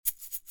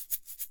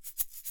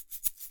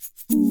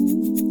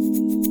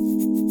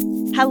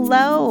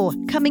Hello,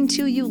 coming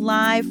to you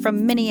live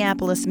from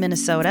Minneapolis,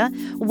 Minnesota.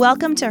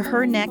 Welcome to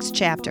Her Next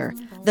Chapter,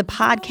 the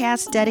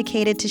podcast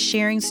dedicated to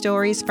sharing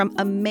stories from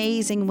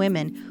amazing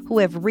women who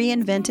have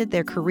reinvented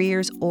their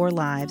careers or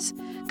lives.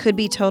 Could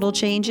be total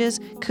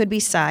changes, could be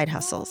side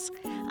hustles.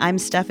 I'm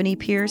Stephanie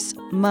Pierce,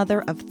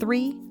 mother of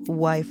 3,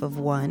 wife of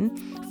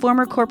 1,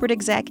 former corporate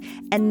exec,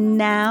 and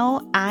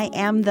now I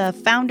am the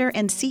founder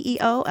and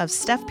CEO of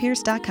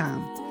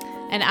StephPierce.com.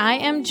 And I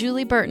am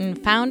Julie Burton,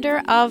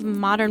 founder of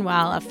Modern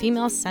Well, a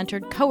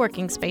female-centered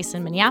co-working space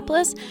in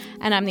Minneapolis,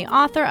 and I'm the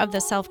author of The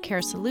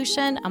Self-Care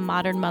Solution, a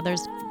modern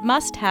mother's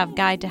must-have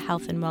guide to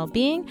health and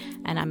well-being,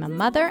 and I'm a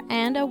mother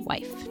and a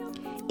wife.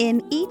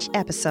 In each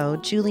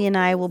episode, Julie and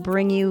I will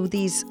bring you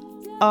these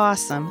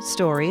awesome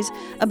stories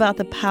about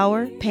the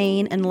power,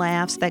 pain, and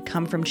laughs that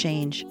come from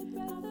change.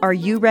 Are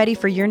you ready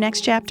for your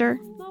next chapter?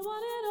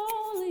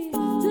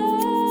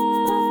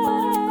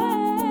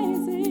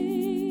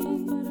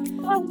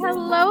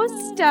 Hello,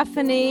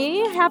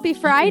 Stephanie. Happy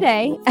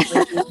Friday.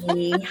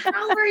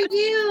 How are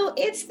you?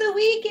 It's the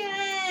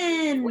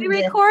weekend. We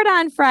record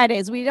on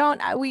Fridays. We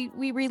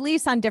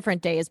release on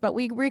different days, but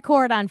we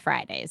record on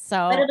Fridays.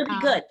 But it'll be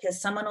good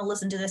because someone will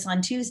listen to this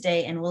on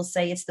Tuesday and we'll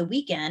say it's the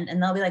weekend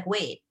and they'll be like,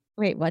 wait,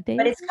 what day?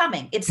 But it's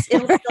coming. It'll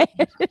still be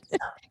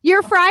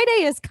Your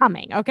Friday is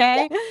coming,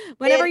 okay? Yeah.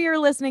 Whenever you're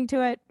listening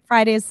to it,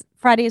 Friday's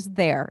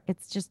there.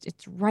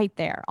 It's right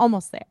there,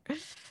 almost there.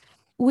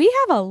 We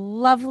have a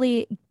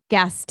lovely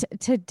guest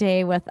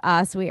today with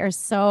us. We are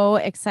so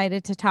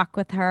excited to talk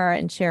with her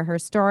and share her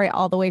story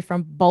all the way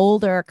from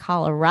Boulder,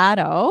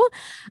 Colorado.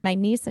 My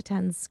niece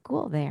attends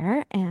school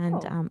there,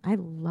 and I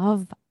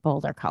love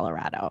Boulder,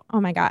 Colorado. Oh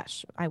my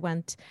gosh. I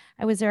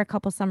was there a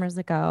couple summers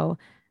ago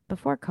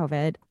before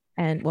COVID,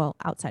 and well,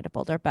 outside of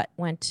Boulder, but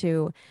went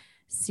to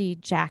see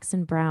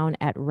Jackson Browne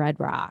at Red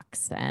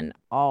Rocks. And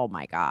oh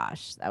my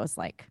gosh, that was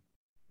like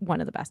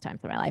one of the best times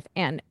of my life.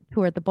 And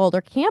toured the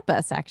Boulder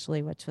campus,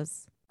 actually, which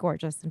was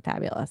gorgeous and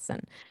fabulous.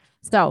 And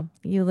so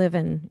you live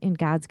in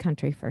God's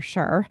country for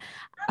sure.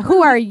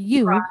 Who are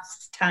you?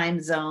 Cross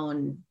time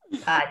zone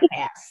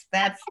podcast.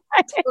 That's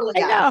totally I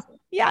know.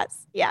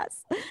 Awesome.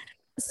 Yes.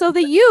 So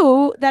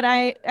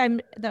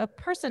the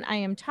person I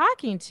am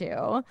talking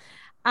to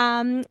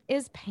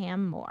is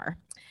Pam Moore.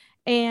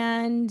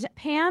 And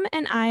Pam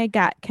and I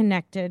got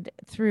connected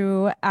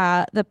through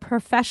the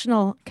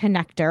professional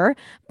connector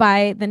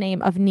by the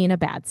name of Nina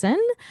Badson.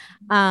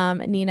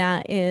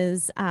 Nina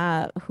is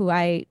who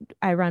I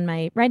run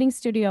my writing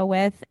studio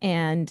with,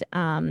 and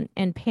Pam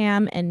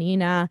and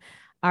Nina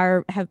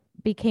have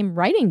became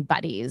writing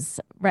buddies,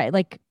 right?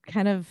 Like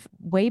kind of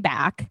way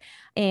back.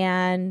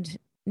 And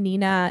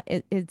Nina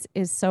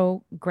is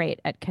so great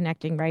at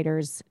connecting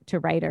writers to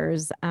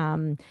writers.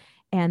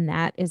 And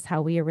that is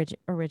how we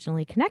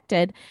originally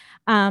connected.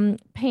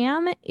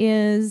 Pam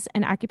is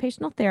an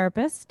occupational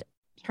therapist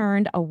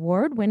turned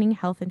award-winning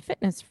health and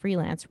fitness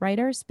freelance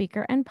writer,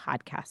 speaker, and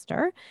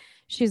podcaster.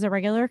 She's a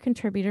regular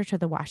contributor to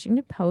the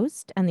Washington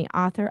Post and the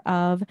author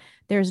of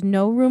There's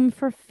No Room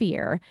for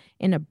Fear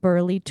in a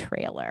Burly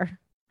Trailer.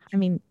 I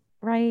mean,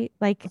 right?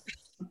 Like,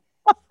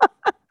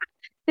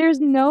 there's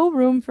no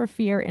room for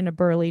fear in a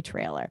burly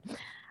trailer.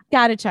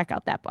 Got to check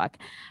out that book.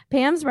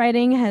 Pam's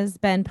writing has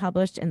been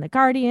published in The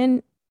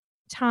Guardian,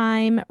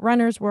 Time,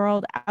 Runner's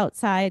World,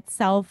 Outside,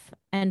 Self,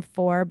 and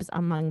Forbes,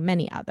 among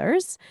many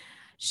others.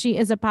 She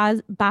is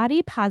a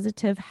body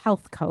positive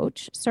health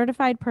coach,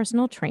 certified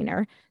personal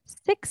trainer,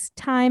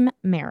 6-time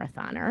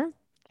marathoner.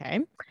 Okay.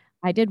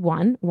 I did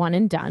one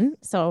and done.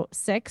 So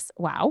 6.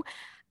 Wow.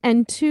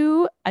 And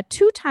a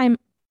 2-time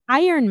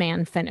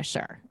Ironman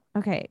finisher.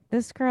 Okay.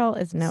 This girl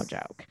is no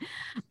joke.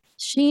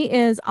 She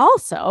is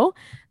also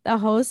the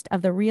host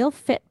of the Real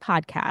Fit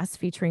podcast,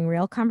 featuring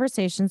real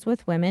conversations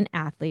with women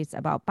athletes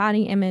about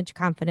body image,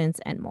 confidence,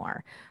 and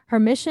more. Her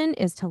mission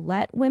is to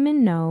let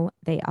women know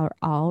they are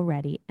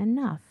already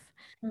enough.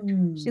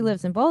 She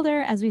lives in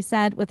Boulder, as we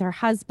said, with her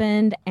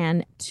husband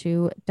and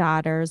 2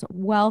 daughters.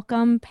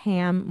 Welcome,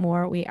 Pam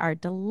Moore. We are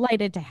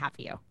delighted to have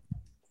you.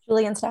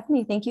 Julie and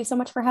Stephanie, thank you so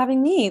much for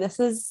having me. This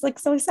is like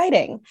so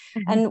exciting.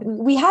 And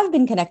we have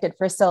been connected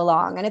for so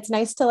long, and it's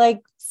nice to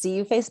like see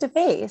you face to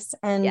face.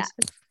 And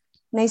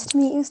nice to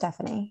meet you,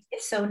 Stephanie.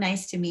 It's so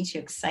nice to meet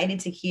you. Excited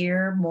to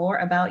hear more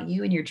about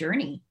you and your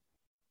journey.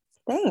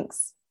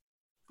 Thanks.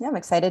 Yeah, I'm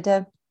excited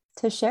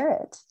to share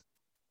it.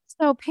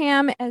 So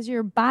Pam, as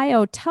your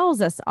bio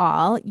tells us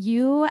all,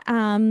 you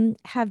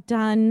have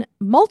done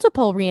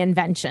multiple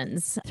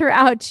reinventions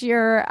throughout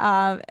your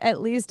at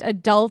least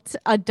adult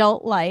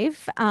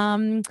life.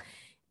 And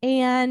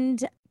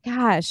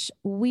gosh,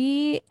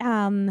 we've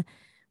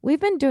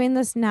been doing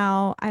this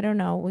now. I don't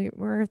know.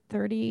 We're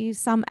 30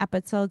 some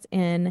episodes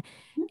in,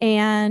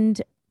 and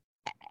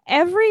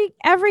every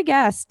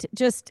guest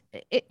just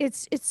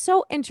it's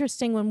so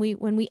interesting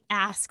when we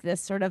ask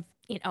this sort of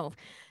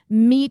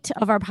meat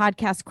of our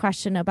podcast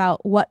question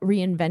about what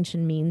reinvention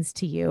means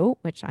to you,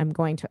 which I'm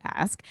going to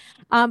ask.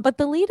 But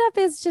the lead up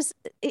is just,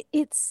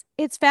 it's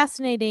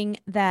fascinating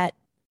that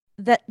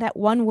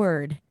one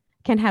word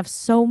can have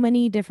so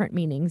many different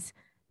meanings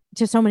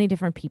to so many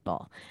different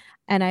people.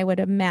 And I would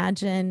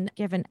imagine,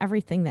 given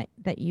everything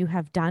that you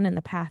have done and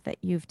the path that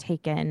you've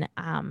taken,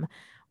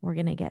 we're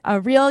going to get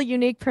a real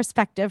unique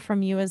perspective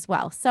from you as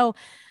well. So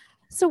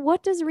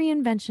what does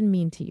reinvention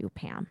mean to you,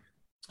 Pam?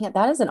 Yeah,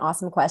 that is an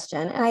awesome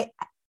question. And I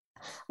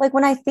like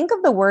when I think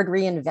of the word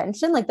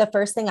reinvention, like the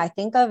first thing I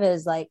think of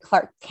is like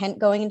Clark Kent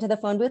going into the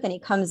phone booth and he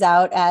comes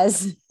out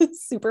as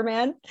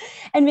Superman.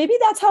 And maybe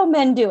that's how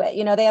men do it.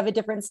 You know, they have a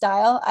different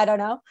style. I don't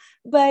know.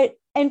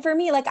 And for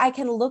me, like I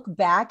can look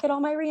back at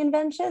all my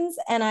reinventions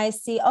and I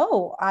see,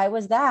 oh, I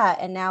was that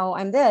and now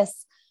I'm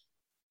this.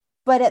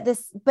 But at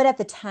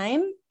the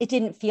time, it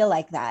didn't feel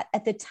like that.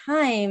 At the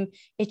time,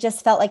 it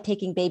just felt like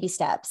taking baby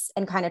steps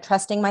and kind of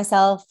trusting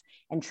myself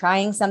and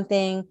trying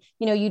something.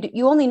 You know,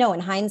 you only know in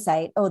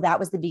hindsight, oh, that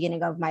was the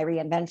beginning of my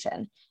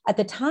reinvention. At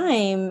the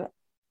time,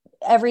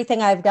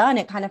 everything I've done,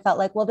 it kind of felt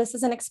like, well, this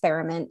is an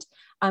experiment.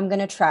 I'm going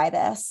to try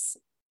this.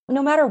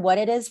 No matter what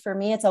it is, for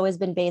me, it's always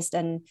been based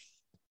on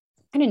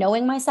kind of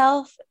knowing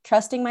myself,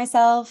 trusting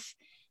myself,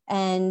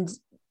 and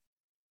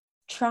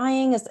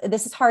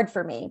this is hard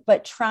for me,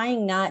 but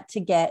trying not to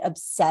get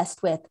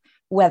obsessed with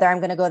whether I'm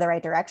going to go the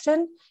right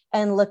direction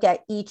and look at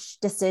each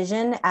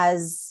decision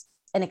as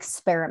an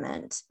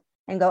experiment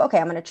and go, okay,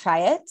 I'm going to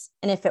try it.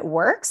 And if it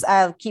works,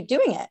 I'll keep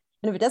doing it.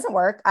 And if it doesn't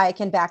work, I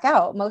can back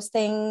out. Most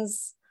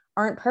things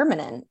aren't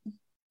permanent.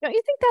 Don't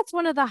you think that's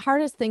one of the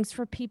hardest things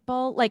for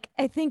people? Like,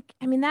 I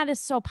mean, that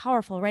is so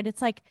powerful, right?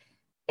 It's like,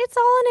 it's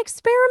all an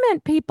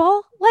experiment,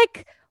 people.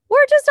 Like,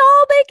 we're just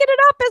all making it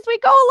up as we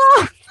go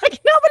along. Like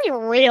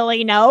nobody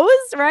really knows,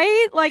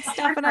 right? Like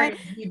Steph and I.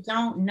 You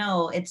don't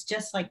know. It's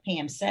just like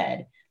Pam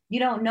said. You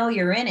don't know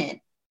you're in it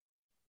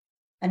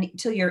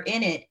until you're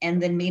in it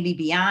and then maybe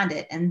beyond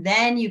it. And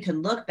then you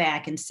can look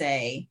back and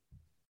say,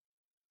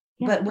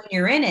 but when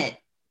you're in it,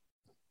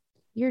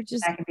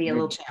 that can be a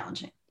little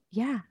challenging.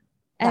 Yeah.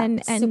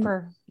 And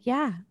super.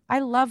 Yeah. I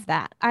love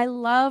that. I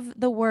love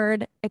the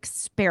word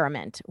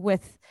experiment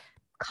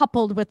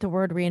coupled with the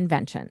word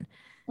reinvention.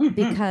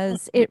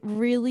 Because it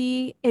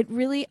really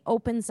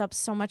opens up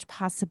so much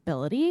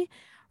possibility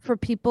for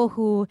people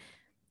who,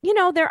 you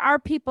know, there are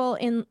people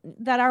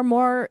that are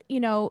more, you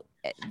know,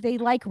 they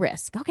like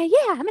risk. Okay,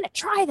 yeah, I'm going to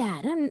try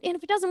that. And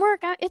if it doesn't work,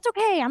 it's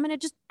okay. I'm going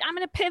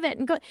to pivot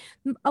and go.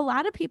 A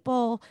lot of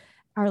people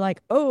are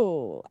like,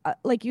 oh,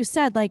 like you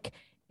said, like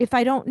if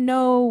I don't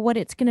know what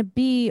it's going to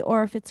be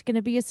or if it's going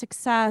to be a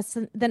success,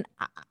 then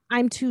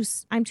I'm too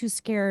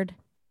scared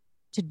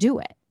to do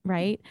it.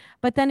 Right.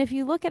 But then if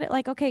you look at it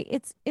like, okay,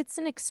 it's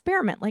an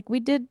experiment like we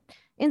did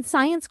in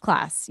science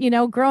class, you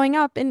know, growing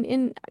up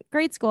in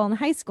grade school and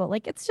high school,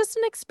 like it's just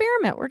an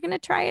experiment. We're going to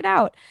try it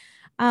out.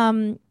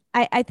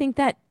 I think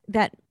that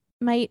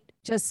might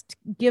just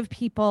give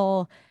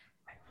people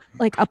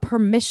like a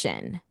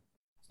permission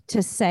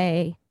to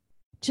say,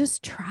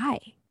 just try,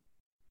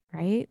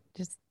 right?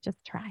 Just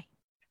try.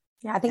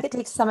 Yeah, I think it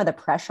takes some of the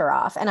pressure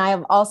off. And I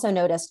have also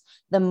noticed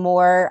the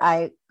more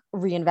I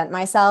reinvent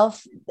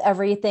myself,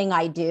 everything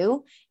I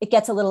do, it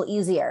gets a little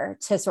easier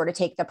to sort of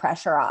take the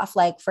pressure off.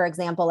 Like, for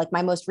example, like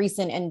my most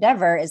recent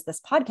endeavor is this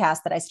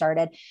podcast that I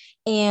started.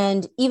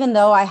 And even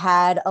though I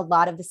had a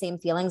lot of the same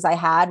feelings I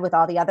had with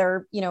all the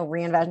other, you know,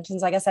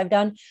 reinventions, I guess I've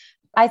done,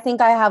 I think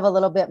I have a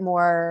little bit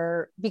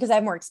more, because I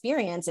have more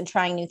experience in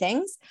trying new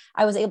things.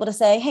 I was able to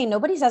say, hey,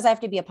 nobody says I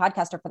have to be a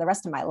podcaster for the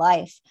rest of my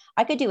life.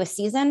 I could do a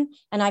season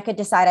and I could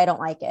decide I don't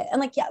like it. And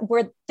like, yeah,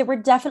 there were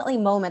definitely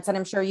moments, and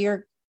I'm sure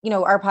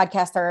our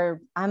podcasts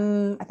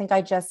I think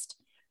I just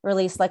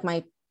released like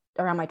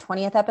around my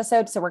 20th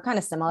episode. So we're kind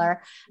of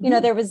similar. Mm-hmm. You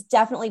know, there was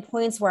definitely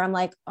points where I'm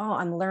like, oh,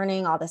 I'm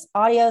learning all this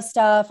audio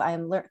stuff.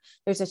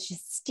 There's a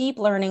steep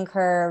learning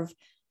curve,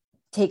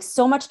 takes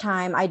so much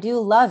time. I do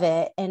love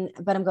it.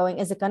 But I'm going,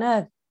 is it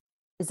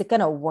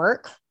gonna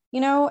work?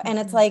 You know? And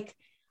it's like,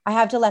 I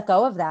have to let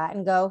go of that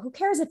and go, who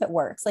cares if it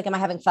works? Like, am I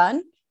having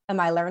fun? Am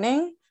I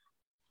learning?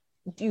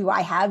 Do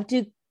I have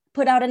to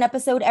put out an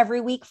episode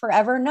every week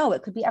forever? No,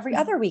 it could be every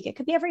other week. It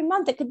could be every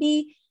month. It could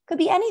be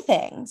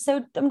anything.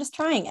 So I'm just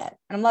trying it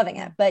and I'm loving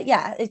it. But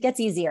yeah, it gets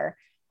easier,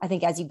 I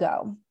think, as you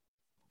go.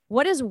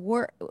 What is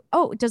work?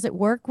 Oh, does it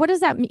work? What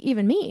does that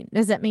even mean?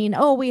 Does it mean,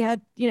 oh, we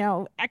had, you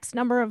know, X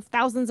number of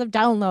thousands of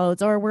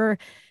downloads, or we're,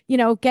 you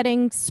know,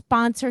 getting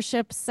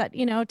sponsorships that,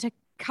 you know, to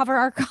cover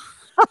our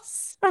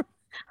costs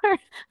or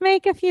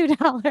make a few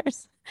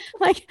dollars?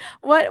 Like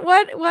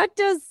what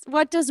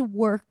does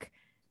work?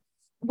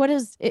 What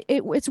is it?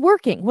 It's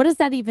working. What does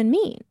that even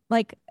mean?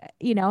 Like,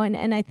 you know,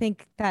 and I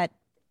think that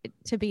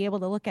to be able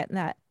to look at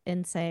that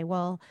and say,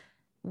 well,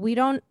 we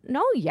don't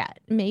know yet.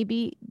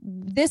 Maybe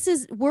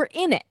we're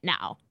in it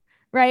now,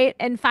 right?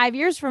 And 5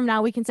 years from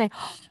now, we can say,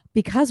 oh,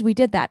 because we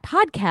did that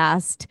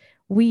podcast,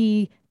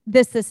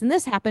 this, and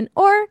this happened,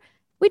 or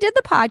we did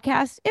the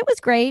podcast, it was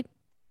great,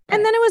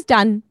 and then it was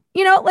done.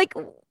 You know, like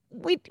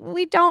we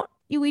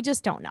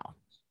just don't know.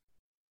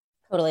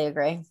 Totally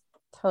agree.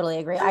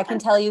 I can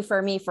tell you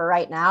for me, for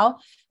right now,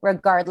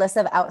 regardless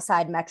of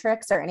outside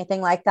metrics or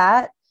anything like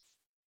that,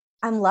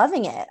 I'm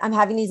loving it. I'm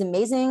having these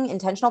amazing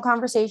intentional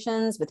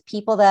conversations with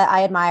people that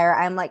I admire.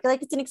 I'm like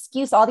it's an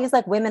excuse. All these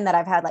like women that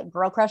I've had like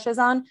girl crushes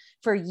on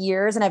for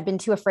years, and I've been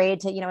too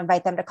afraid to,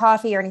 invite them to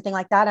coffee or anything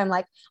like that. I'm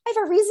like, I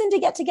have a reason to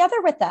get together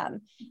with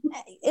them.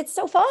 It's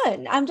so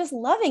fun. I'm just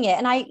loving it.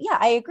 And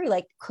I agree.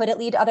 Like, could it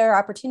lead to other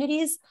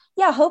opportunities?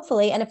 Yeah,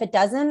 hopefully. And if it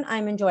doesn't,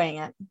 I'm enjoying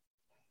it.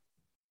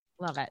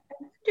 Love it.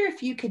 I wonder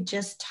if you could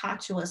just talk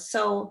to us.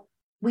 So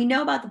we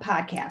know about the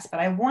podcast, but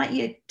I want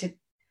you to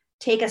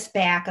take us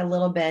back a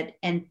little bit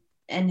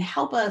and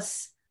help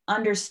us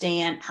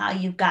understand how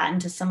you've gotten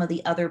to some of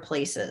the other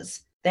places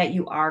that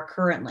you are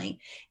currently,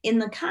 in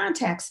the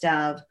context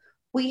of,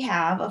 we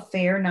have a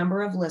fair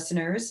number of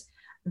listeners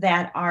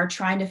that are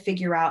trying to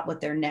figure out what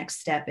their next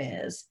step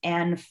is,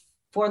 and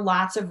for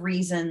lots of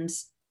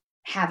reasons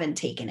haven't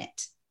taken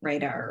it,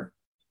 right? Are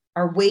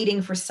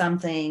waiting for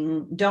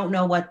something, don't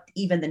know what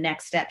even the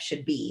next step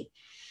should be.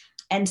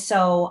 And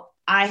so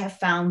I have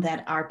found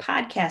that our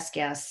podcast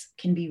guests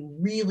can be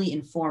really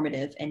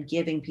informative and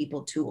giving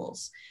people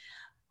tools.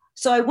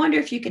 So I wonder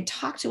if you could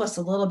talk to us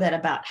a little bit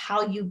about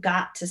how you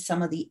got to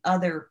some of the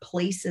other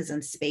places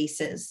and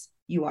spaces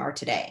you are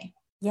today.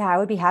 Yeah, I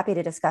would be happy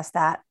to discuss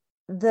that.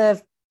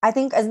 I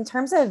think in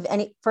terms of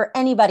for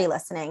anybody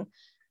listening,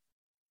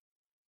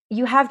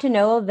 you have to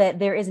know that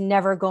there is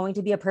never going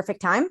to be a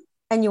perfect time,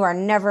 and you are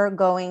never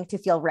going to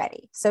feel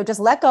ready. So just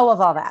let go of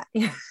all that.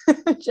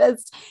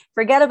 Just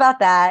forget about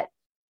that.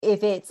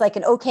 If it's like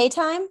an okay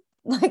time,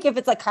 like if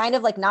it's like kind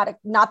of like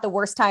not the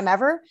worst time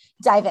ever,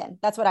 dive in.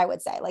 That's what I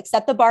would say. Like,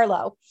 set the bar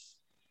low.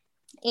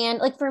 And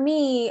like for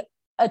me,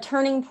 a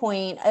turning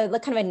point,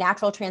 like kind of a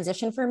natural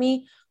transition for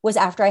me, was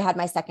after I had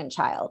my second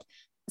child.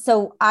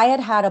 So I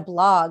had a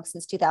blog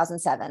since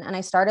 2007, and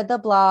I started the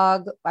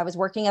blog. I was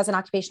working as an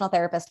occupational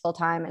therapist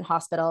full-time in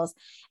hospitals,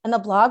 and the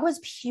blog was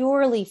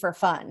purely for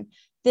fun.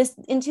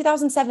 In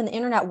 2007, the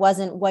internet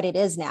wasn't what it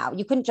is now.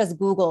 You couldn't just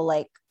Google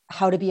like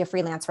how to be a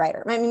freelance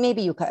writer. I mean,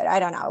 maybe you could, I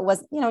don't know. It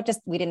was,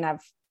 just, we didn't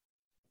have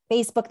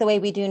Facebook the way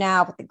we do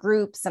now with the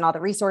groups and all the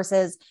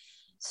resources.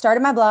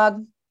 Started my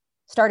blog,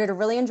 started to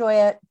really enjoy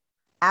it.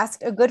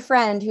 Asked a good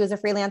friend who was a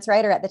freelance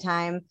writer at the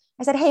time.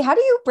 I said, hey, how do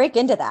you break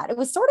into that? It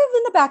was sort of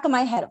in the back of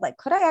my head of like,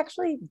 could I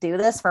actually do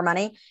this for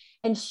money?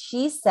 And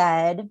she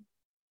said,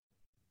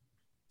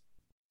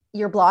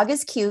 your blog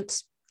is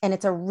cute and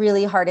it's a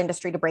really hard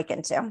industry to break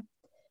into.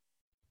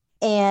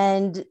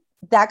 And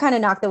that kind of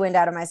knocked the wind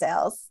out of my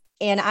sails.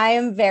 And I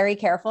am very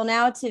careful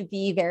now to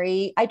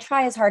be I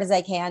try as hard as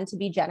I can to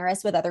be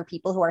generous with other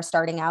people who are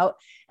starting out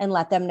and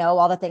let them know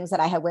all the things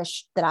that I had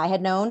wished that I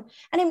had known.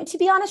 And I mean, to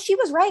be honest, she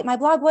was right. My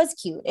blog was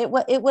cute. It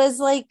was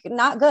like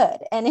not good.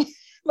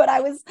 But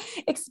I was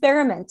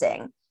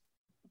experimenting.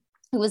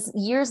 It was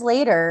years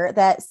later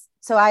let's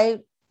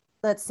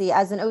see,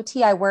 as an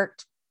OT, I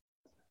worked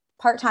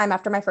part-time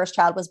after my first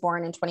child was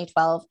born in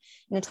 2012.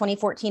 And in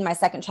 2014, my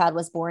second child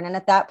was born. And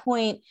at that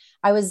point,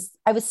 I was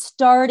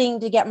starting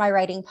to get my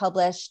writing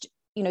published,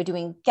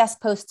 doing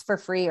guest posts for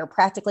free or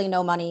practically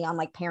no money on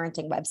like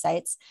parenting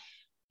websites.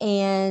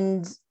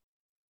 And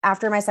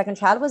after my second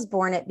child was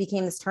born, it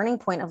became this turning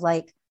point of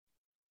like,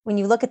 when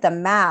you look at the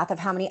math of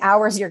how many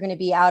hours you're going to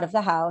be out of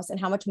the house and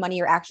how much money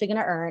you're actually going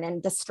to earn,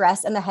 and the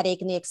stress and the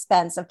headache and the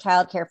expense of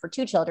childcare for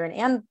 2 children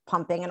and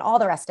pumping and all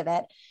the rest of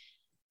it,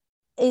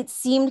 it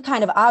seemed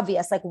kind of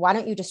obvious. Like, why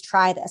don't you just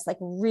try this? Like,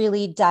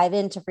 really dive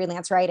into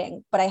freelance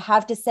writing. But I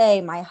have to say,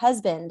 my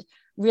husband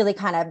really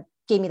kind of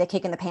gave me the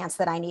kick in the pants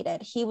that I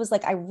needed. He was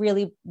like, I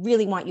really,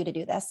 really want you to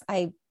do this.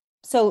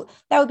 So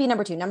that would be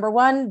number 2. Number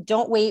 1,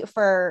 don't wait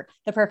for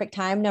the perfect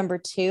time. Number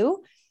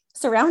 2,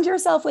 surround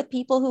yourself with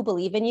people who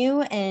believe in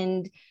you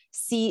and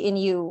see in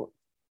you.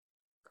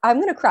 I'm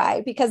going to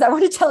cry because I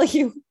want to tell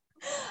you,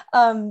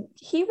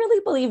 he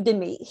really believed in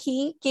me.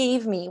 He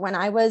gave me, when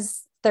I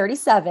was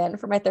 37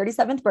 for my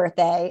 37th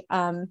birthday,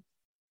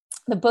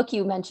 the book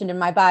you mentioned in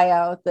my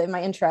bio, in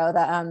my intro,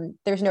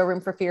 There's No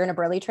Room for Fear in a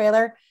Burley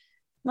Trailer.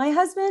 My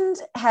husband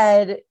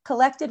had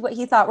collected what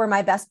he thought were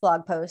my best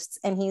blog posts,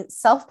 and he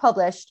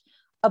self-published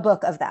a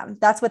book of them.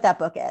 That's what that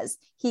book is.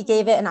 He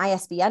gave it an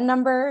ISBN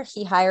number.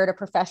 He hired a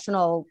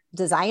professional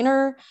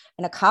designer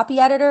and a copy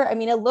editor. I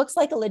mean, it looks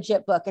like a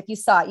legit book. If you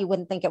saw it, you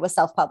wouldn't think it was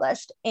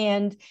self-published.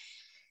 And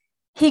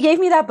he gave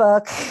me that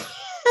book.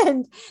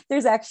 And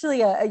there's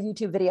actually a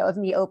YouTube video of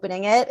me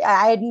opening it.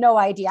 I had no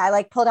idea. I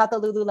like pulled out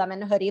the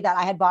Lululemon hoodie that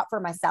I had bought for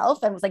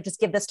myself and was like, just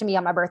give this to me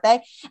on my birthday.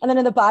 And then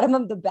in the bottom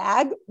of the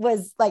bag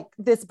was like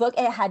this book.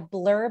 It had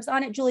blurbs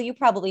on it. Julie, you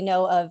probably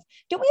know of,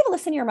 don't we have a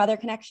Listen to Your Mother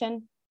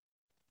connection?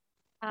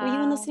 Were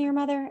you in Listen to Your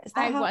Mother? Is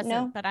that I how? wasn't,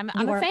 no? but I'm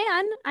a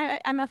fan.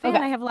 I'm a fan.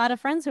 Okay. I have a lot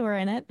of friends who are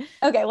in it.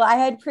 Okay. Well, I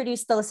had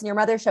produced the Listen to Your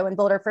Mother show in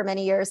Boulder for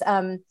many years.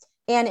 Ann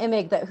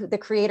Imig, the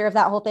creator of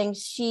that whole thing,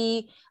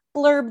 she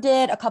blurbed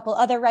it. A couple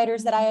other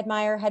writers that I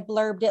admire had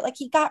blurbed it. Like,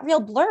 he got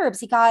real blurbs.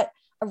 He got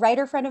a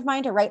writer friend of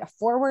mine to write a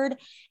foreword.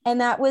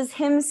 And that was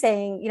him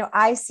saying,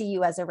 I see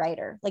you as a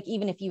writer, like,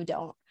 even if you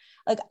don't.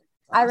 Like,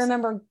 I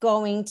remember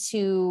going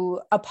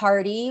to a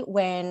party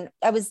when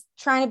I was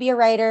trying to be a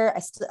writer.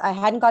 I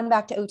hadn't gone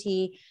back to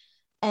OT.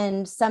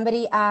 and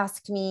somebody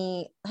asked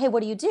me, hey,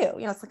 what do you do?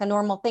 You know, it's like a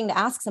normal thing to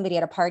ask somebody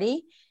at a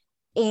party.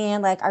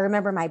 And like, I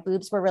remember my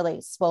boobs were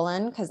really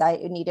swollen because I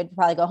needed to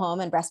probably go home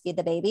and breastfeed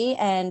the baby.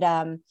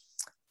 And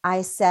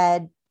I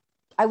said,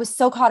 I was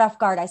so caught off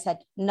guard. I said,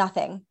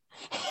 nothing.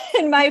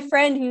 And my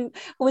friend who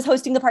was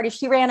hosting the party,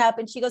 she ran up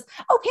and she goes,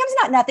 oh, Pam's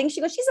not nothing.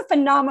 She goes, she's a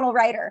phenomenal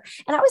writer.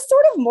 And I was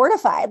sort of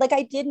mortified. Like,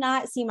 I did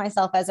not see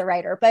myself as a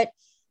writer, but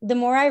the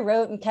more I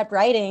wrote and kept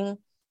writing,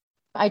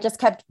 I just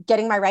kept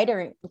getting my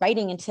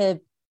writing into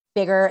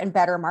bigger and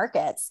better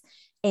markets.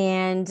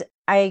 And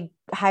I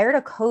hired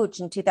a coach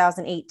in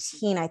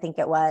 2018, I think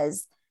it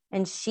was,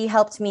 and she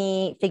helped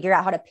me figure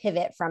out how to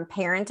pivot from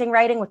parenting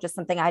writing, which is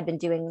something I'd been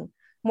doing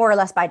more or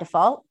less by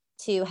default,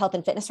 to health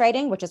and fitness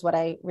writing, which is what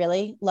I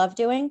really love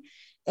doing.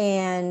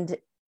 And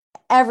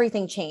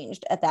everything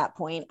changed at that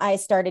point. I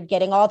started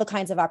getting all the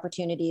kinds of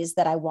opportunities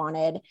that I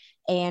wanted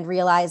and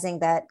realizing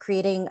that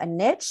creating a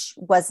niche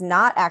was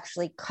not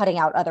actually cutting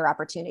out other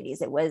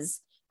opportunities. It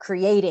was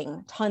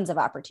creating tons of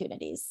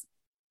opportunities.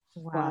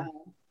 Wow.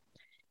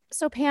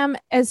 So Pam,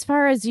 as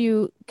far as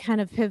you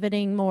kind of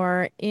pivoting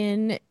more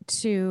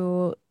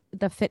into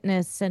the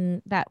fitness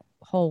and that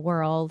whole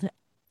world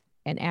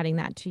and adding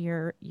that to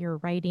your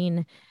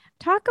writing,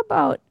 talk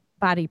about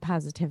body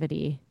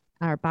positivity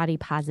or body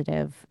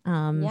positive.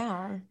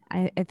 Yeah.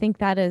 I think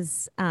that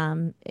is,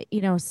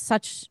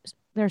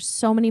 there's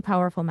so many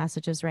powerful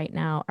messages right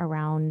now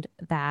around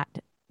that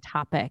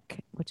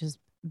topic, which is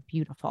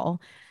beautiful.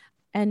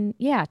 And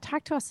yeah,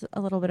 talk to us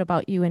a little bit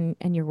about you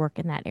and your work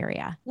in that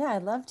area. Yeah,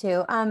 I'd love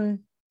to.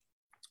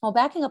 Well,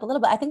 backing up a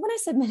little bit, I think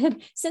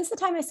since the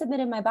time I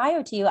submitted my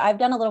bio to you, I've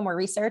done a little more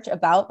research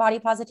about body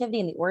positivity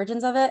and the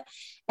origins of it.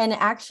 And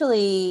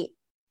actually,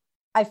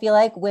 I feel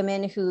like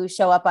women who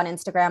show up on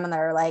Instagram and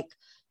they're like,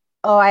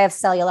 oh, I have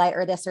cellulite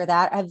or this or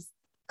that, I've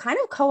kind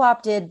of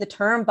co-opted the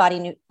term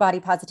body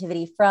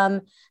positivity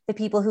from the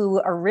people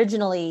who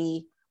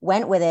originally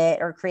went with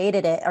it or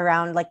created it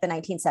around like the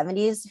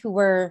 1970s, who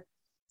were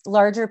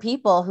larger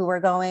people who were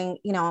going,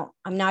 you know,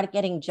 I'm not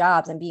getting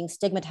jobs, I'm being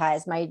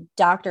stigmatized, my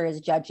doctor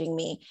is judging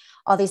me,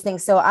 all these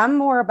things. So I'm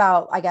more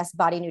about, I guess,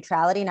 body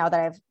neutrality. Now that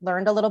I've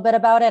learned a little bit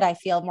about it, I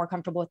feel more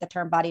comfortable with the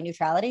term body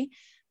neutrality.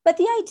 But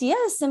the idea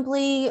is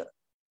simply,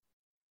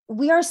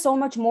 we are so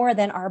much more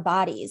than our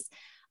bodies.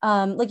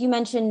 Like you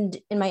mentioned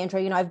in my intro,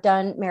 you know, I've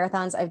done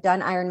marathons, I've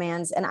done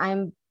Ironmans,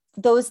 and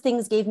those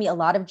things gave me a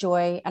lot of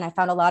joy. And I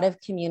found a lot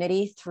of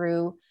community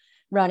through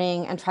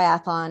running and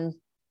triathlon.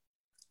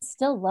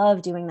 Still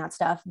love doing that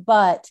stuff.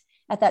 But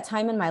at that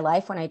time in my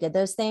life, when I did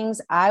those things,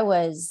 I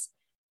was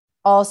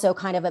also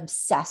kind of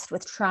obsessed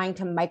with trying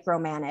to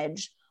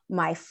micromanage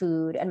my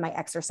food and my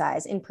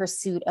exercise in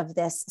pursuit of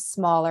this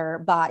smaller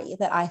body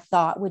that I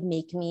thought would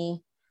make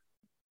me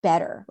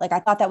better. Like, I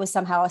thought that was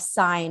somehow a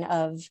sign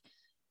of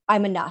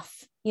I'm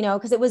enough, you know,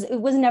 because it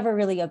was never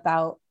really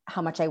about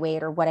how much I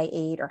weighed or what I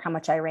ate or how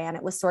much I ran.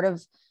 It was sort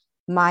of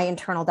my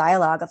internal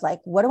dialogue of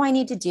like, what do I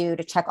need to do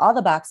to check all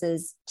the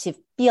boxes to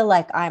feel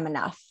like I'm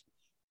enough?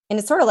 And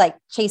it's sort of like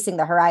chasing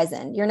the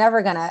horizon. You're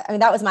never gonna, I mean,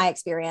 that was my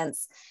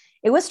experience.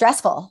 It was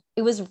stressful.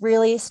 It was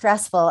really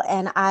stressful.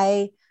 And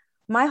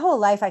my whole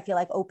life, I feel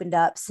like, opened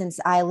up since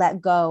I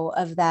let go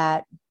of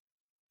that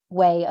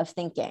way of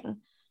thinking.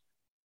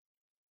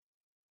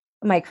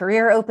 My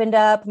career opened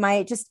up.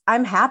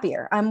 I'm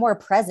happier. I'm more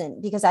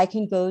present because I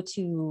can go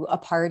to a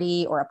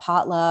party or a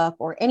potluck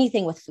or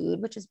anything with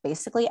food, which is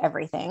basically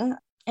everything,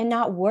 and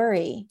not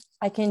worry.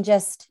 I can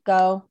just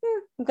go,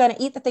 I'm going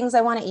to eat the things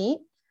I want to eat.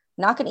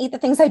 I'm not going to eat the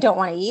things I don't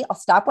want to eat. I'll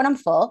stop when I'm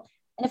full.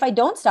 And if I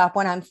don't stop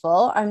when I'm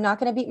full, I'm not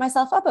going to beat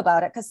myself up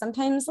about it, because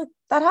sometimes like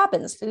that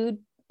happens. Food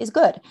is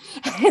good.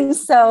 And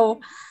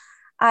so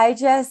I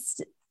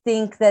just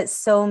think that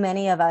so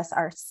many of us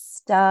are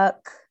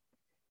stuck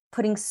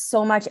putting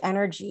so much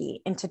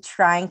energy into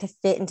trying to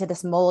fit into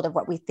this mold of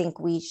what we think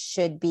we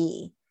should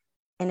be.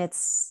 And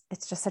it's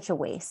just such a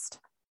waste.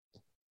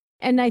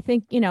 And I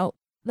think, you know,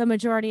 the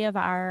majority of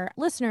our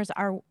listeners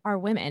are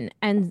women,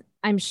 and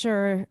I'm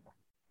sure,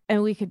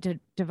 and we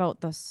could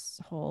devote this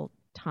whole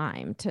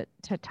time to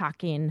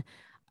talking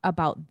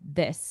about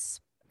this.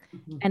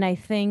 Mm-hmm. And I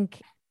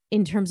think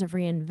in terms of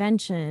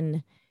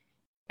reinvention,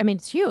 I mean,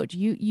 it's huge.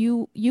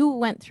 You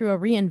went through a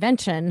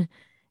reinvention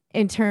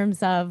in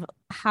terms of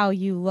how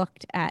you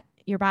looked at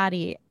your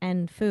body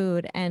and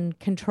food and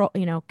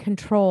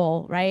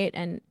control, right?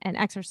 And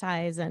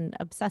exercise and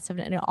obsessive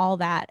and all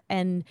that.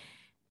 And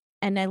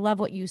I love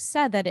what you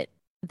said,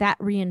 that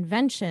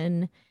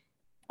reinvention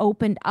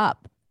opened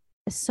up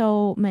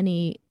so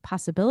many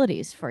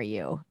possibilities for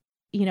you,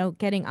 you know,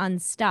 getting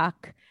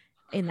unstuck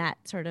in that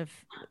sort of,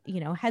 you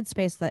know,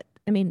 headspace that,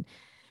 I mean,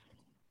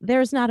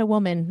 there's not a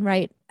woman,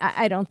 right?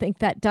 I don't think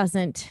that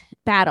doesn't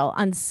battle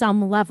on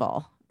some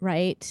level,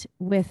 right,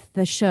 with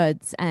the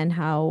shoulds and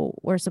how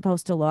we're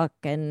supposed to look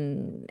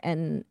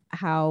and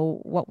how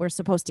what we're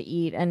supposed to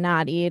eat and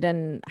not eat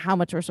and how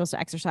much we're supposed to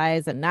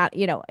exercise and not,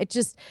 you know, it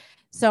just,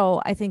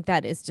 so I think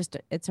that is just,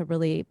 it's a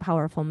really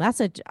powerful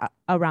message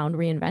around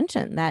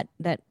reinvention, that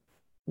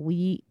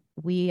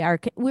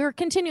we're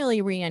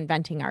continually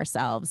reinventing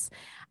ourselves.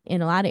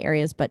 in a lot of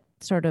areas, but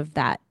sort of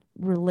that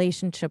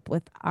relationship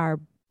with our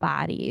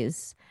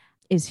bodies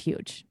is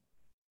huge.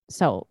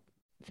 So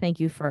thank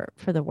you for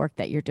the work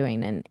that you're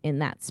doing in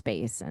that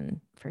space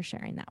and for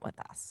sharing that with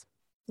us.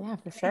 Yeah,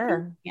 for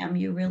sure. Pam,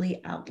 you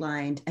really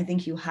outlined, I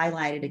think you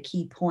highlighted a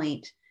key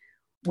point.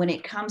 When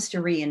it comes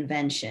to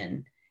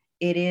reinvention,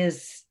 it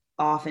is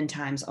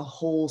oftentimes a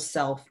whole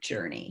self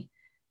journey.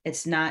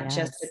 It's not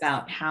just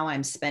about how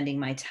I'm spending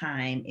my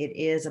time. It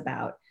is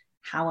about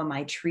how am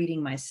I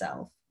treating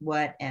myself?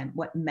 What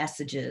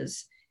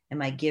messages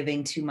am I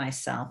giving to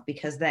myself?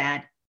 Because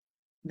that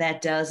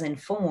does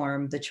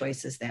inform the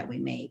choices that we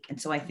make. And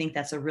so I think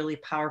that's a really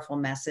powerful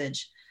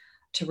message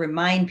to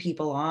remind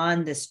people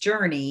on this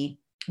journey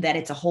that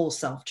it's a whole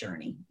self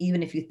journey,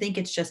 even if you think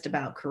it's just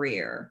about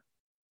career.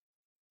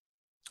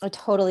 I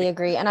totally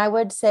agree. And I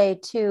would say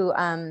too,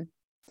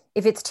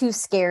 if it's too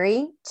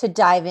scary to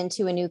dive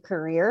into a new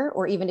career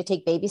or even to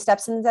take baby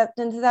steps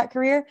into that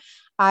career,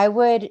 I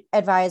would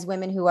advise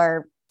women who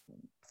are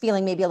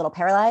feeling maybe a little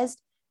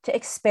paralyzed to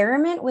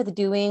experiment with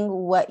doing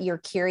what you're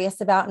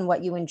curious about and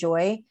what you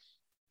enjoy,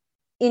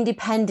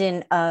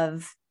 independent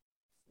of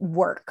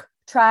work.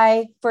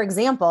 Try, for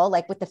example,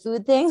 like with the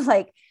food thing,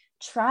 like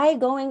try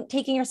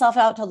taking yourself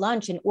out to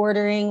lunch and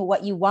ordering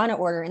what you want to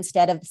order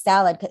instead of the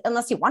salad,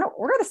 unless you want to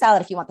order the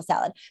salad if you want the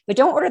salad, but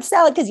don't order the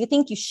salad because you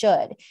think you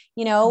should,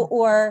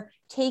 or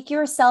take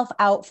yourself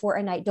out for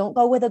a night. Don't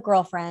go with a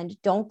girlfriend.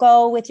 Don't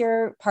go with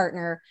your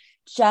partner.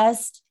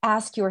 Just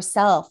ask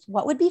yourself,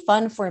 what would be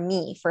fun for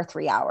me for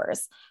 3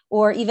 hours?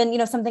 Or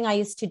even, something I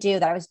used to do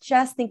that I was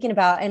just thinking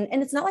about. And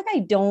it's not like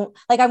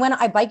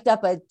I biked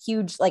up a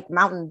huge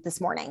mountain this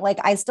morning. Like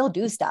I still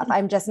do stuff.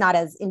 I'm just not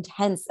as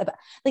intense about,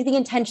 the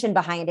intention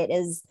behind it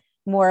is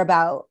more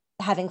about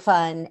having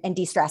fun and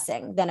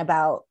de-stressing than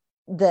about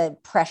the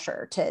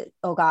pressure to,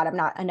 oh God, I'm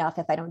not enough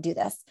if I don't do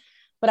this.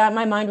 But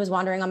my mind was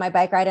wandering on my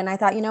bike ride. And I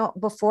thought,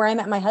 before I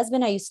met my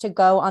husband, I used to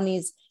go on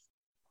these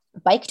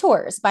bike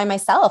tours by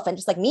myself and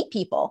just meet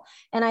people.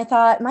 And I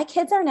thought, my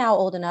kids are now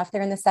old enough.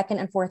 They're in the 2nd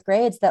and 4th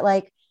grades that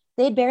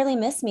they'd barely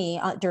miss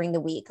me during the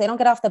week. They don't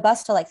get off the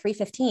bus till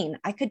 3:15.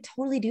 I could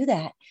totally do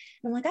that.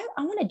 And I'm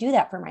I want to do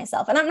that for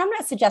myself. And I'm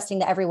not suggesting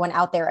that everyone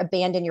out there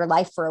abandon your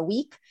life for a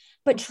week,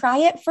 but try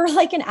it for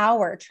an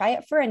hour, try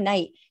it for a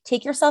night,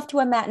 take yourself to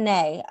a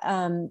matinee,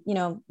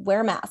 wear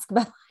a mask,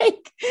 but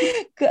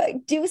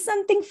do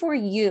something for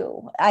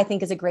you, I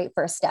think is a great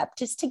first step,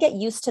 just to get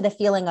used to the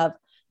feeling of,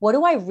 what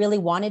do I really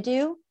want to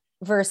do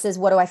versus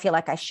what do I feel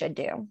like I should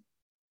do?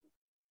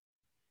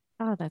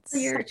 Oh, that's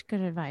such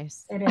good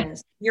advice. It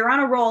is. You're on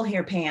a roll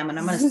here, Pam, and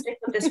I'm going to stick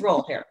with this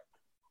roll here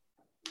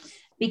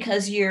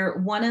because you're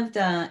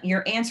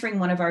answering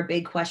one of our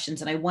big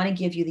questions, and I want to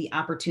give you the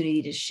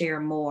opportunity to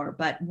share more.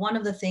 But one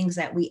of the things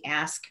that we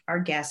ask our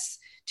guests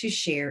to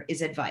share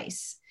is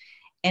advice.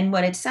 And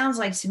what it sounds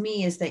like to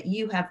me is that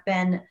you have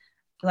been,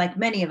 like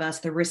many of us,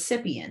 the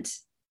recipient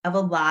of a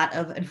lot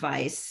of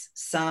advice,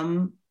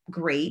 some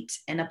great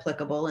and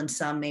applicable and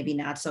some maybe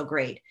not so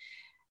great.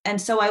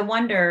 And so I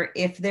wonder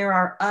if there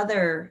are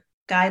other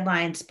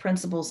guidelines,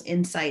 principles,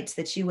 insights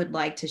that you would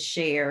like to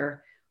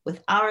share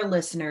with our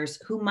listeners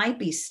who might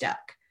be stuck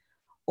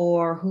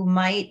or who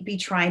might be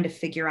trying to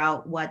figure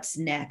out what's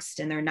next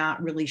and they're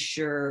not really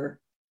sure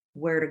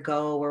where to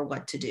go or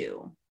what to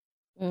do.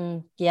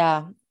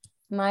 Yeah.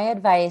 My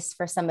advice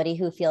for somebody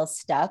who feels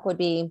stuck would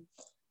be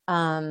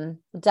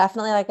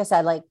definitely, like I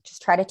said,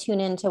 just try to tune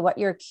into what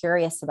you're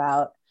curious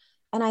about.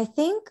 And I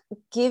think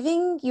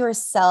giving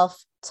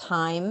yourself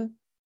time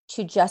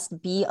to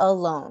just be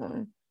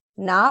alone,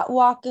 not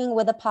walking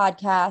with a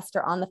podcast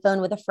or on the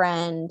phone with a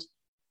friend,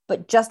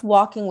 but just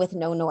walking with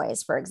no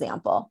noise, for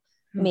example.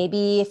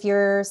 Maybe if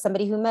you're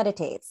somebody who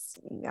meditates,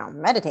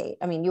 meditate.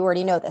 I mean, you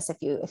already know this if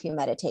you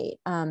meditate,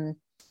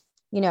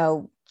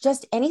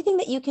 just anything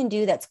that you can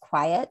do that's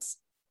quiet,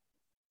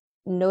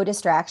 no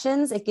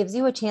distractions. It gives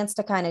you a chance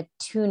to kind of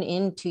tune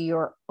into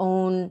your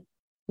own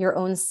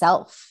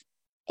self.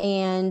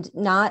 And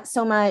not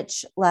so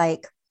much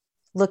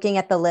looking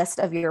at the list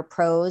of your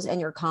pros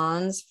and your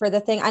cons for the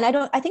thing. And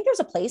I think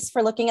there's a place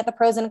for looking at the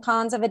pros and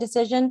cons of a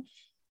decision.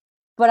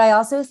 But I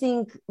also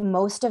think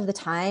most of the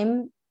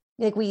time,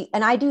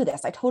 I do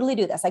this, I totally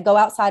do this. I go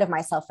outside of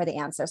myself for the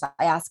answers.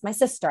 I ask my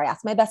sister, I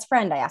ask my best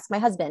friend, I ask my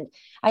husband.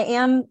 I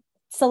am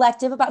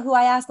selective about who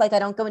I ask. I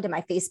don't go into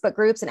my Facebook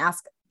groups and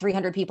ask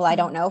 300 people I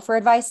don't know for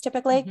advice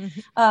typically.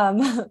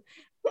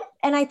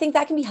 And I think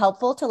that can be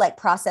helpful to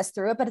process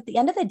through it. But at the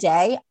end of the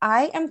day,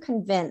 I am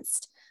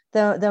convinced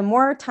the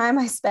more time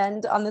I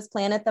spend on this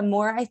planet, the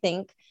more I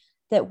think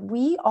that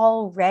we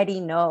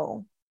already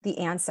know the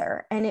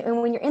answer.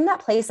 And when you're in that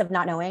place of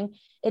not knowing,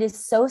 it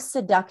is so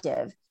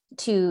seductive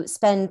to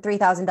spend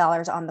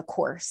 $3,000 on the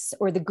course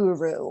or the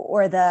guru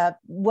or the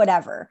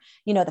whatever,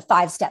 the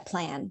 5-step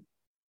plan.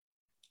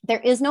 There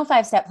is no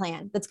 5-step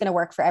plan that's going to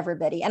work for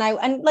everybody.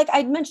 And like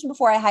I mentioned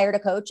before, I hired a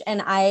coach,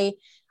 and I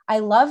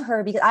love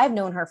her because I've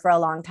known her for a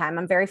long time.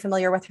 I'm very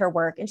familiar with her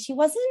work, and she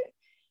wasn't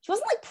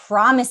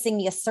promising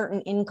me a certain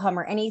income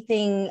or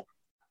anything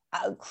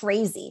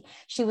crazy.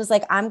 She was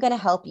like, I'm going to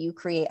help you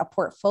create a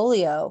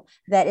portfolio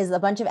that is a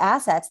bunch of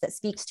assets that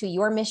speaks to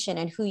your mission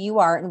and who you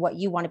are and what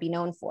you want to be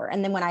known for.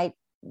 And then when I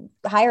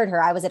hired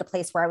her, I was at a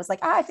place where I was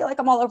like, I feel like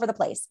I'm all over the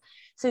place.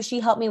 So she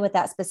helped me with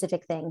that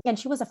specific thing. And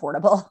she was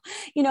affordable,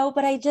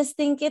 but I just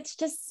think it's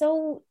just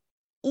so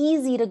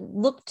easy to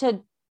look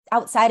to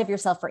outside of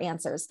yourself for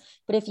answers.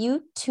 But if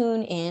you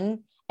tune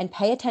in and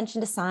pay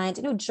attention to signs,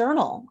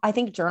 journal. I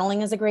think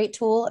journaling is a great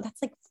tool.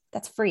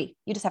 That's free.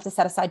 You just have to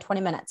set aside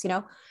 20 minutes,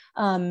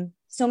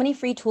 so many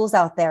free tools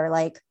out there,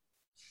 like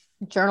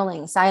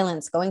journaling,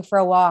 silence, going for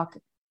a walk,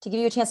 to give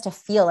you a chance to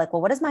feel like,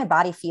 well, what does my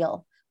body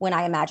feel when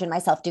I imagine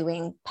myself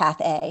doing path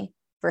A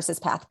versus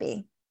path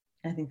B?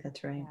 I think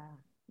that's right.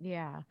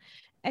 Yeah.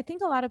 I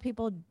think a lot of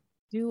people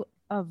do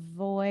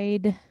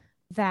avoid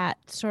that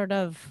sort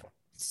of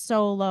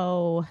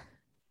solo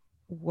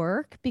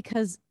work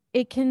because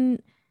it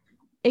can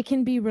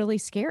be really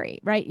scary,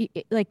 right?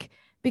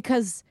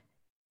 Because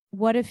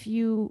what if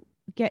you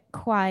get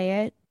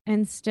quiet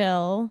and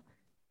still,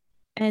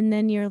 and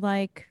then you're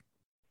like,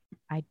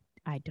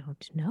 I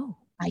don't know.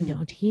 I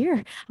don't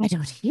hear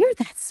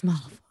that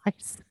small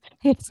voice.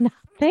 It's not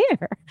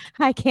there.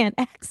 I can't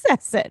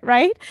access it.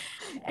 Right.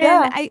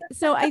 Yeah. And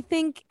I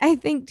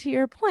think to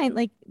your point,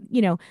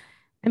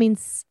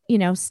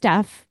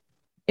 Steph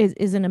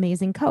is an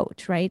amazing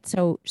coach. Right.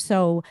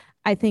 So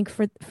I think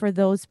for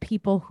those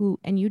people who,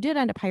 and you did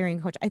end up hiring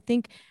a coach, I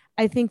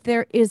think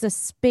there is a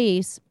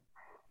space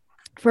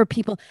for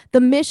people. The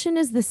mission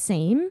is the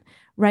same,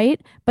 right?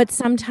 But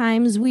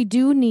sometimes we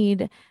do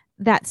need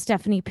that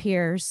Stephanie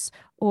Pierce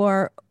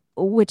or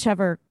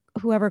whoever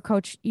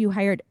coach you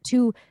hired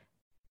to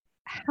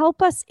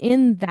help us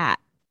in that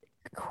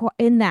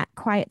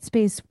quiet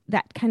space,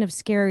 that kind of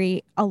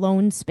scary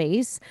alone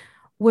space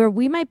where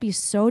we might be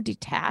so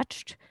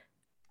detached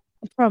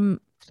from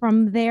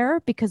there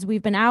because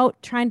we've been out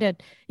trying to,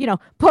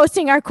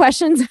 posting our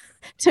questions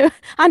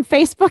on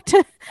Facebook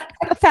to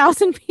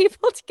 1,000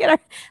 people to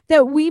get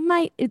that we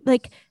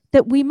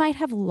might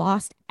have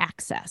lost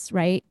access,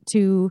 right,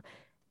 to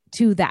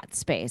that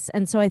space.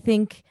 And so I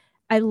think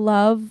I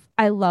love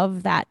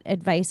that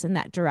advice in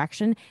that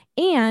direction.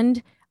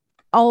 And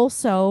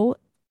also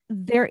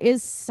there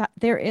is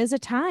a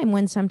time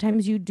when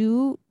sometimes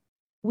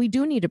we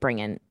do need to bring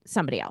in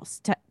somebody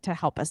else to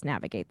help us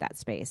navigate that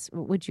space.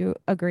 Would you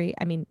agree?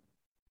 I mean,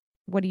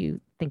 what do you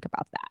think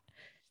about that?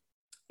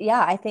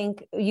 Yeah, I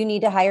think you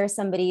need to hire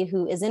somebody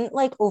who isn't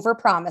like over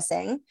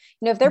promising.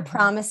 If they're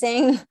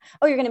promising,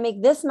 oh, you're going to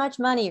make this much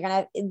money, you're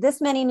going to have this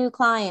many new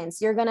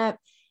clients, you're going to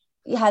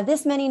have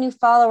this many new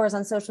followers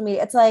on social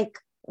media. It's like,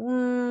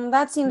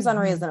 that seems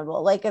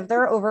unreasonable. Like if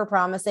they're over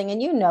promising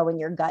and in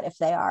your gut, if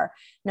they are,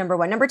 number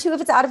one. Number two, if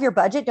it's out of your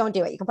budget, don't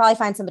do it. You can probably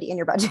find somebody in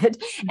your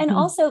budget. And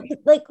also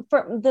like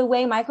for the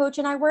way my coach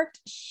and I worked,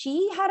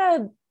 she had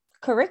a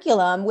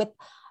curriculum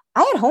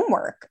I had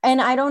homework,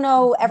 and I don't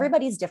know,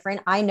 everybody's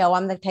different. I know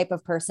I'm the type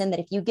of person that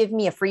if you give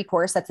me a free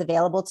course that's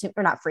available to,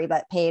 or not free,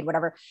 but paid,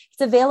 whatever,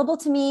 it's available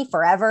to me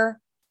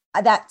forever.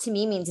 That to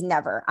me means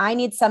never. I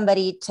need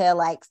somebody to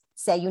like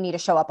say, you need to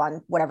show up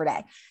on whatever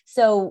day.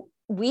 So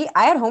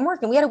I had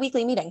homework and we had a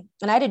weekly meeting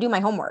and I had to do my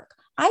homework.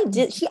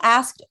 She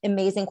asked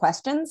amazing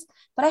questions,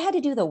 but I had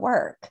to do the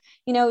work.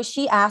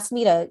 She asked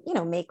me to,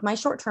 make my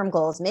short-term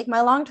goals, make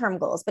my long-term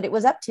goals, but it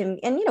was up to me.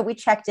 And, we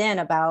checked in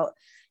about,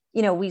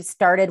 we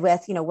started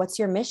with, what's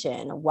your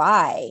mission?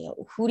 Why?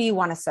 Who do you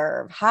want to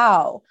serve?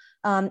 How?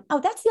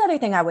 That's the other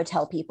thing I would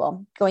tell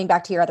people, going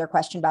back to your other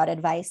question about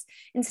advice,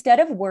 instead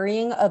of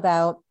worrying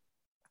about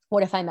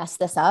what if I mess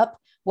this up?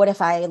 What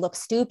if I look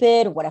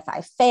stupid? What if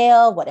I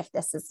fail? What if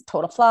this is a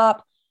total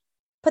flop?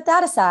 Put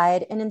that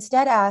aside and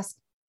instead ask,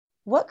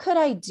 what could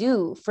I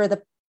do for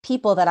the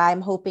people that I'm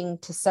hoping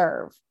to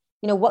serve?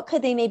 What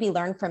could they maybe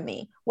learn from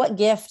me? What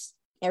gifts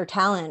or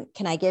talent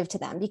can I give to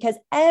them? Because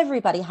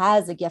everybody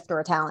has a gift or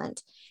a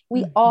talent.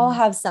 We all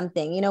have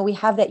something, we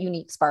have that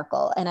unique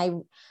sparkle. And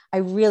I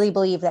really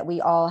believe that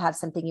we all have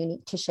something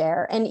unique to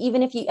share. And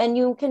even if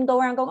you can go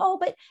around going, oh,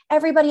 but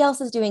everybody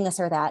else is doing this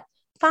or that.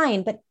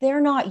 Fine, but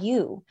they're not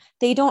you.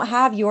 They don't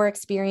have your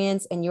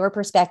experience and your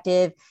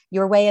perspective,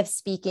 your way of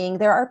speaking.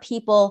 There are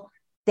people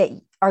that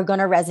are going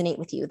to resonate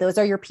with you. Those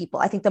are your people.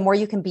 I think the more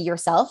you can be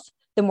yourself,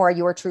 the more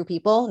your true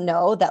people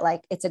know that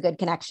like it's a good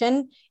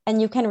connection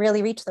and you can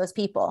really reach those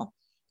people.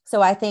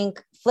 So I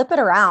think flip it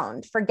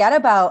around, forget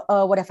about,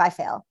 oh, what if I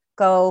fail?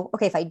 Go,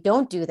 okay, if I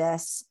don't do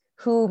this,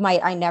 who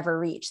might I never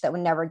reach that would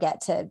never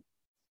get to,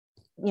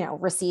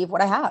 receive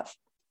what I have?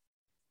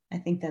 I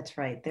think that's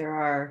right. There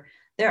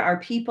are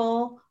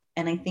people,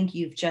 and I think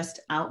you've just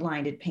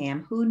outlined it,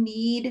 Pam, who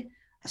need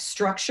a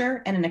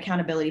structure and an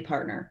accountability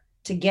partner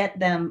to get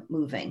them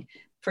moving.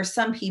 For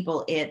some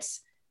people,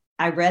 it's,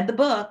 I read the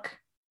book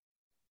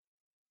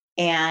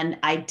and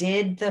I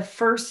did the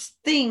first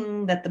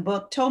thing that the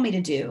book told me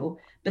to do,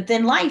 but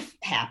then life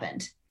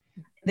happened.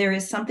 There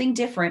is something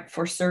different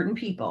for certain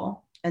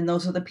people. And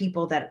those are the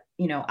people that,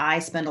 I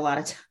spend a lot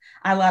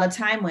of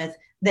time with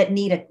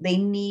that they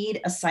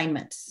need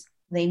assignments.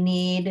 They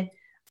need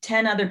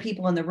 10 other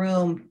people in the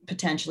room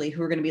potentially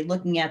who are going to be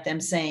looking at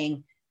them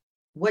saying,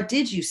 what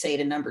did you say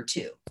to number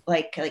two?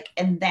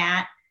 And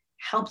that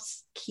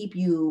helps keep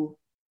you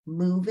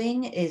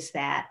moving, is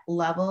that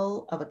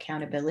level of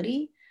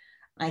accountability,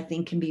 I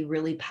think can be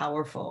really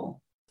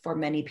powerful for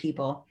many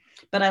people.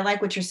 But I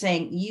like what you're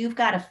saying. You've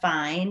got to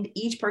find,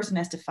 each person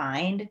has to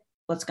find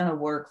what's going to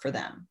work for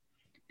them,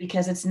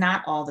 because it's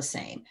not all the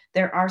same.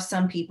 There are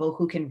some people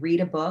who can read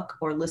a book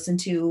or listen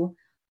to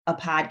a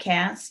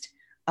podcast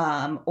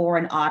or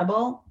an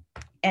Audible,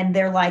 and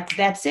they're like,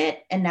 that's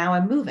it. And now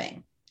I'm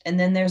moving. And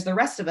then there's the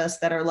rest of us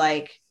that are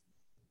like,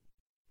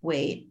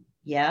 wait,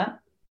 yeah.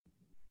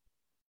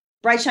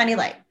 Bright, shiny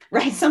light,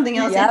 right? Something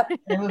else. Yep.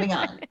 They're moving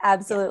on.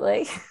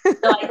 Absolutely. So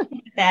I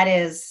think that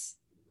is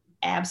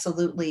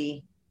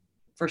absolutely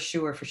for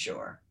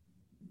sure.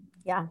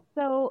 Yeah.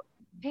 So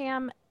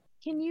Pam,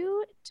 can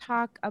you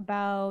talk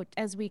about,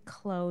 as we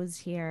close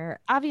here,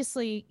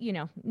 obviously,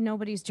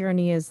 nobody's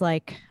journey is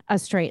like a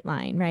straight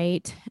line,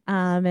 right?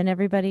 And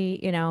everybody,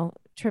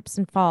 trips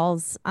and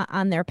falls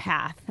on their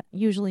path,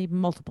 usually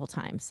multiple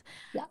times.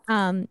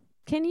 Yeah.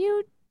 Can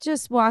you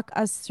just walk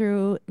us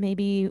through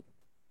maybe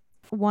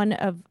one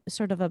of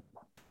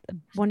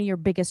your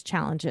biggest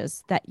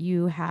challenges that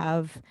you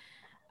have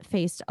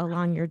faced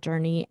along your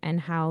journey, and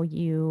how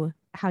you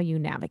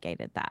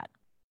navigated that?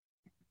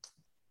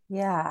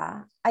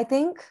 Yeah, I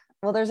think,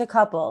 well, there's a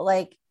couple,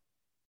 like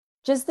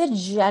just the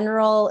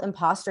general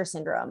imposter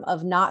syndrome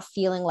of not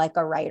feeling like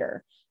a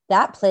writer.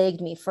 That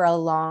plagued me for a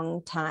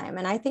long time.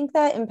 And I think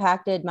that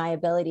impacted my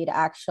ability to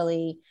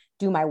actually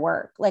do my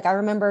work. Like I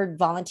remember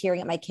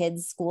volunteering at my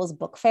kids' school's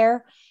book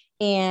fair,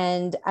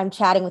 and I'm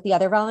chatting with the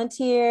other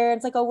volunteer.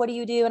 It's like, oh, what do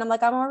you do? And I'm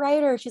like, I'm a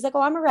writer. She's like,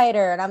 oh, I'm a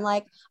writer. And I'm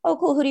like, oh,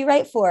 cool. Who do you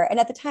write for? And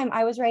at the time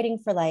I was writing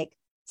for like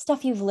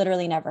stuff you've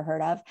literally never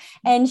heard of.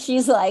 And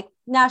she's like,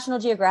 National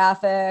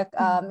Geographic.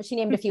 She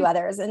named a few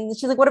others. And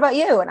she's like, what about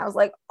you? And I was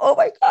like, oh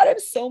my God, I'm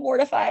so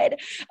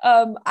mortified.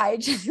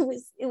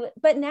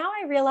 But now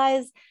I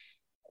realize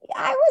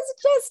I was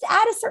just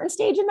at a certain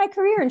stage in my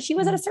career, and she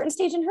was at a certain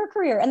stage in her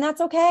career, and that's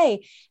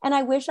okay. And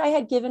I wish I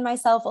had given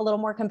myself a little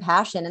more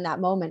compassion in that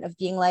moment of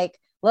being like,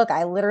 look,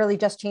 I literally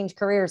just changed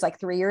careers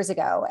like 3 years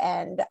ago,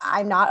 and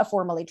I'm not a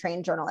formally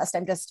trained journalist.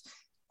 I'm just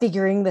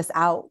figuring this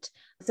out.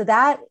 So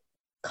that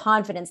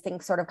confidence thing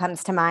sort of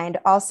comes to mind.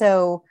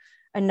 Also,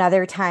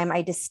 another time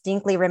I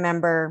distinctly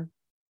remember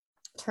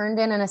turned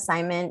in an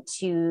assignment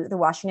to the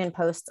Washington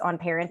Post's on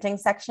parenting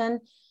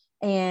section,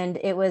 and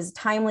it was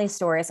timely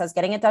story. So I was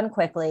getting it done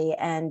quickly.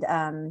 And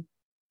a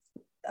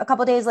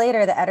couple of days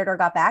later, the editor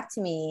got back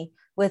to me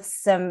with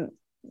some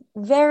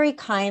very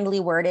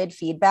kindly worded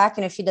feedback.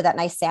 She did that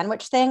nice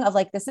sandwich thing of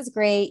like, this is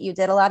great. You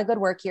did a lot of good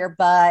work here,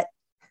 but,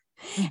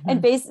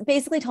 and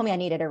basically told me I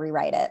needed to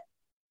rewrite it.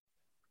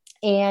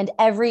 And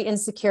every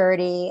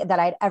insecurity that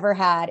I'd ever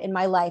had in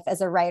my life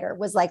as a writer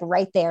was like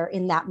right there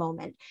in that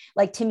moment.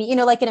 Like to me,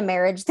 like in a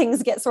marriage,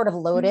 things get sort of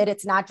loaded.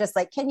 It's not just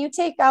like, can you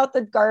take out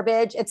the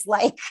garbage? It's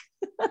like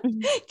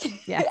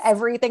yes.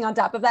 Everything on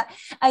top of that.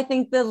 I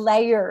think the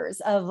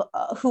layers of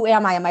who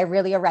am I? Am I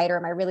really a writer?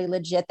 Am I really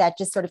legit? That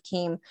just sort of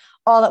came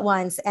all at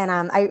once. And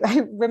I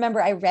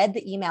remember I read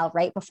the email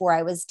right before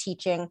I was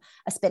teaching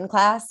a spin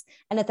class.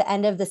 And at the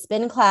end of the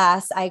spin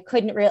class, I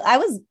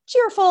was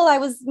cheerful. I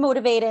was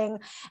motivating.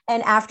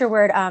 And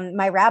afterward,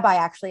 my rabbi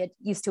actually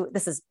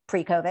this is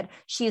pre-COVID,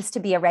 she used to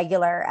be a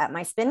regular at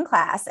my spin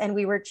class, and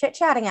we were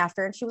chit-chatting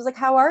after, and she was like,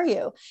 how are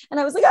you? And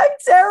I was like, I'm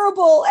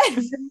terrible.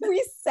 And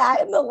we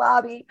sat in the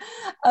lobby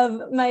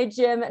of my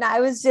gym, and I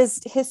was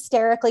just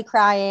hysterically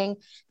crying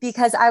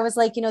because I was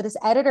like, this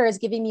editor is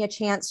giving me a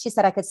chance. She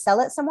said I could sell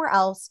it somewhere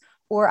else,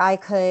 or I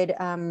could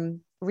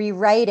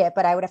rewrite it,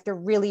 but I would have to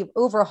really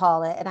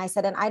overhaul it. And I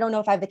said, and I don't know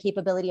if I have the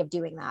capability of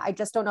doing that. I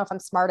just don't know if I'm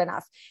smart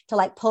enough to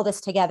like pull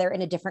this together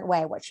in a different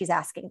way, what she's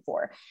asking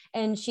for.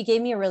 And she gave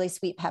me a really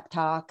sweet pep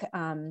talk.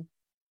 And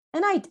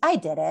I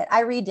did it.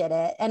 I redid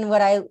it. And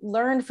what I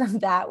learned from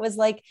that was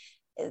like,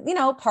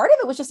 part of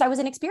it was just I was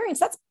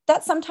inexperienced.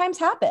 That sometimes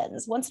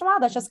happens once in a while.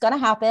 That's just going to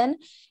happen.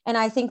 And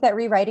I think that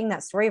rewriting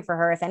that story for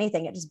her, if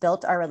anything, it just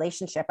built our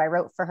relationship. I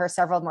wrote for her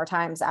several more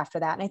times after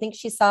that. And I think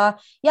she saw,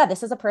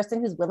 this is a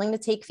person who's willing to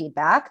take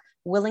feedback,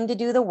 willing to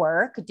do the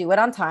work, do it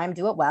on time,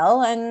 do it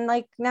well. And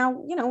like now,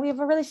 we have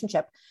a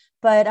relationship.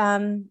 But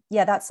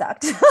that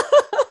sucked.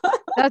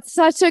 That's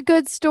such a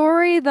good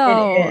story,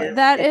 though.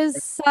 That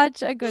is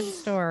such a good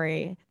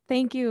story.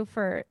 Thank you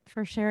for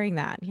sharing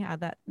that. Yeah,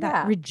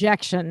 that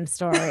rejection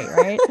story,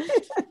 right?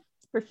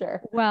 For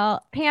sure.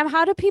 Well, Pam,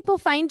 how do people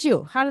find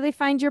you? How do they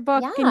find your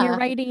book and your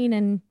writing?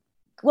 And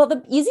well,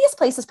 the easiest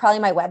place is probably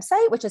my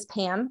website, which is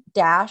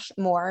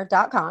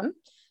pam-moore.com.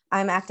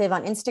 I'm active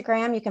on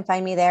Instagram. You can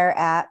find me there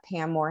at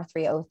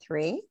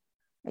PamMoore303.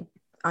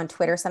 On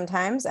Twitter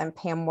sometimes, I'm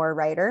Pam Moore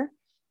Writer.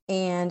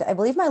 And I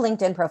believe my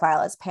LinkedIn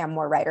profile is Pam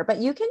Moore Writer, but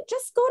you can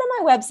just go to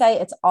my website.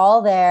 It's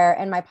all there.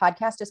 And my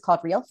podcast is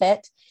called Real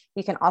Fit.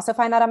 You can also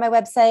find that on my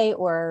website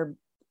or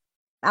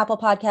Apple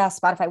Podcasts,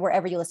 Spotify,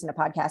 wherever you listen to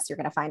podcasts, you're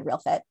going to find Real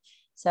Fit.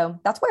 So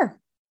that's where.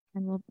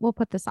 And we'll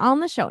put this all in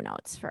the show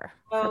notes for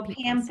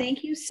Pam,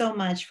 thank you so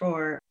much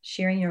for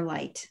sharing your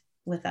light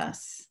with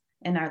us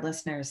and our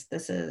listeners.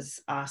 This is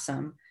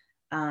awesome.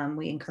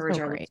 We encourage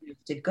So our great. listeners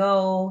to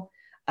go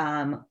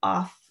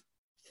off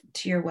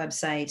to your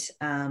website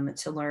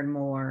to learn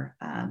more.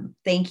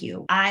 Thank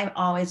you. I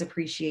always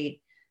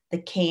appreciate the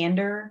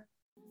candor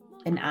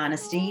and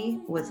honesty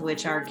with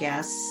which our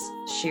guests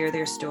share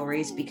their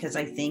stories, because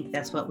I think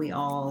that's what we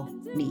all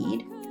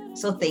need.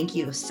 So thank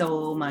you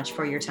so much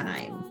for your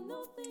time.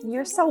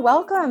 You're so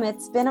welcome.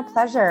 It's been a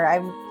pleasure.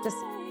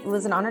 It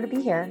was an honor to be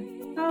here.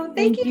 Oh,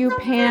 Thank you, so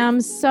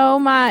Pam, so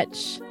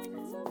much.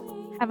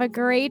 Have a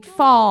great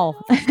fall.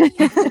 You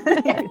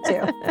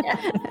too.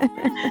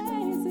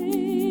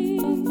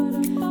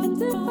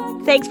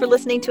 Thanks for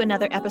listening to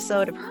another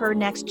episode of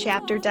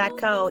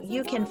hernextchapter.co.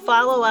 You can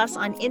follow us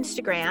on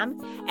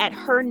Instagram at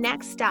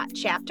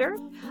hernext.chapter,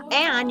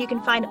 and you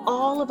can find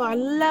all of our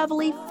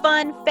lovely,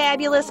 fun,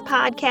 fabulous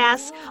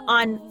podcasts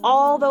on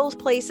all those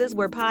places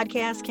where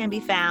podcasts can be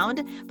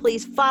found.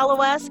 Please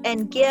follow us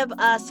and give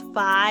us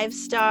 5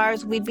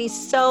 stars. We'd be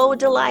so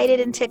delighted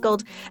and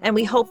tickled, and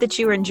we hope that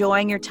you're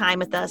enjoying your time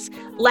with us.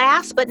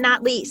 Last but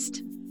not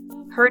least,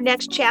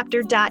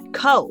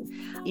 hernextchapter.co.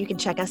 You can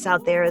check us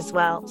out there as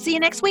well. See you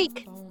next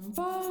week.